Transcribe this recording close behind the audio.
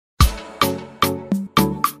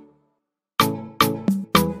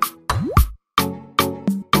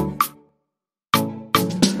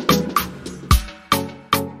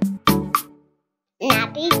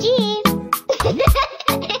Daddy G.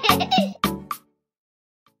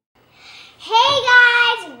 Hey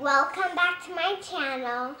guys, welcome back to my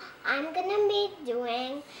channel. I'm gonna be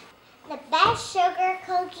doing the best sugar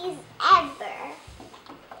cookies ever.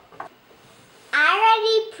 I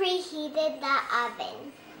already preheated the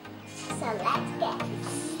oven, so let's get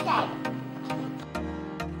started.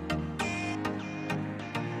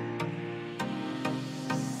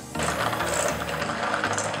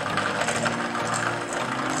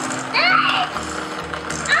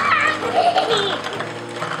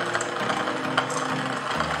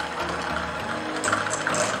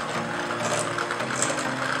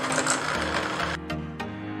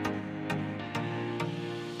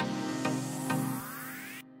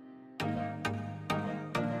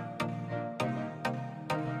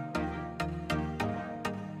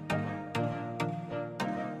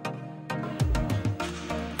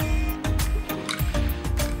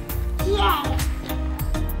 Yay!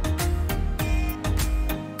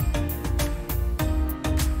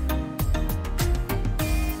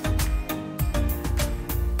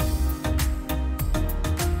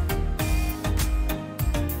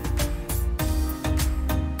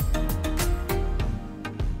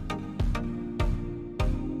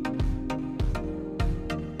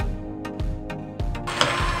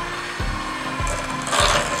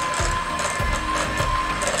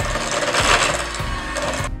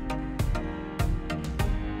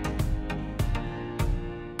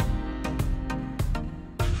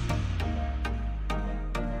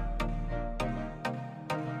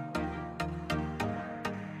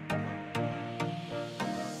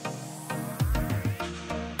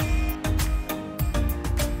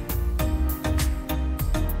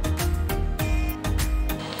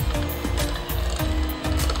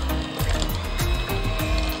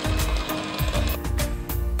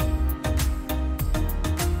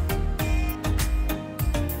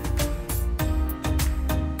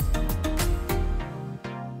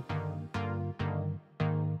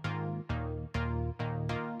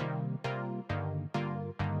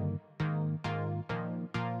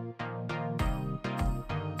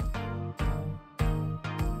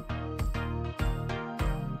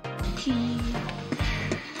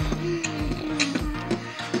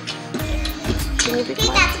 Can you be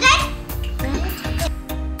quiet? That's good.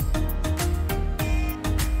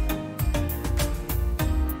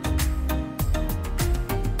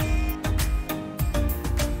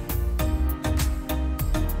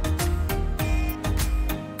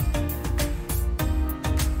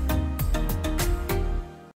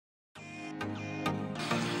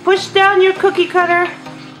 Push down your cookie cutter.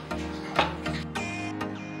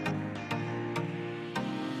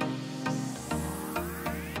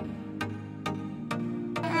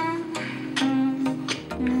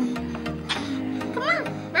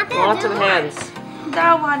 Lots of hands.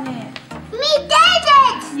 That one it. Me did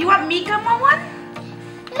it! You want me come on one?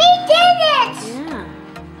 Me did it! Yeah.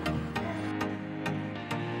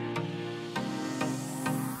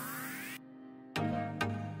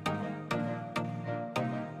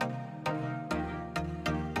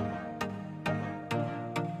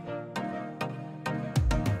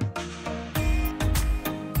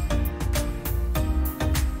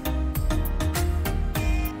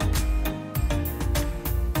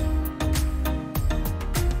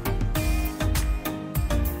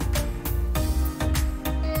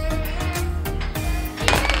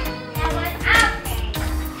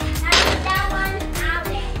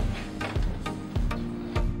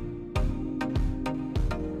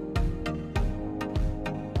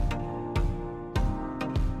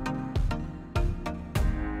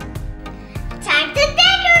 Time to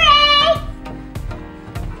decorate!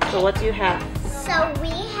 So what do you have? So we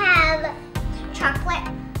have chocolate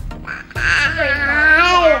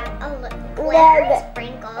sprinkles, glitter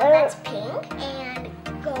sprinkle that's pink, and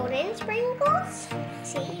golden sprinkles.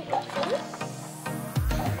 See, you can see.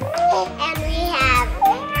 And we have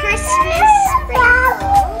Christmas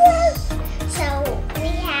sprinkles. So we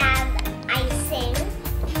have icing,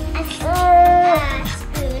 a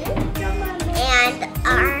spoon, and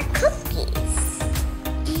our cookies.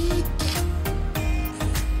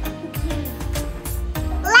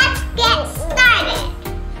 Let's get started.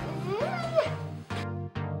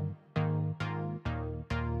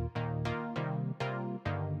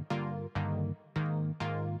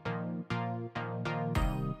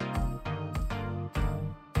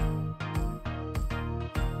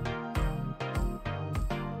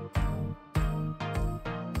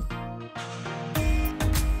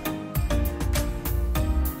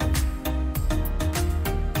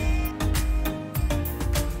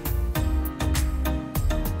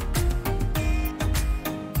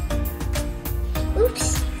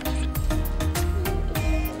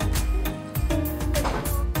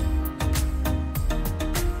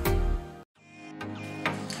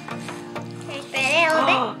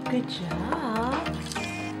 Good job.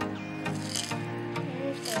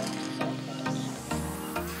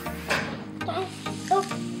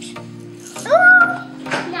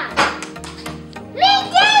 No. We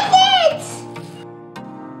did it!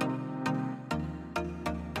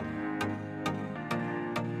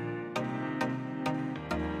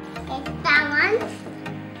 Okay, that one.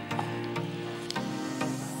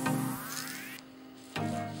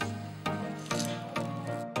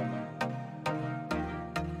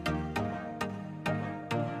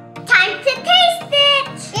 Time to taste it!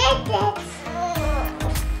 Taste it!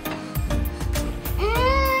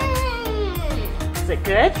 Is it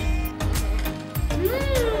good?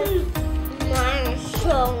 Mine is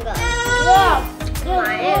so good.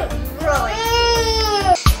 Mine is really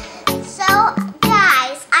good. So,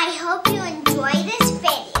 guys, I hope you enjoy this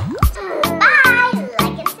video. Bye!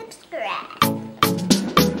 Like and subscribe.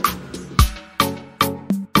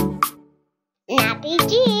 Nappy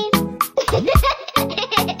G.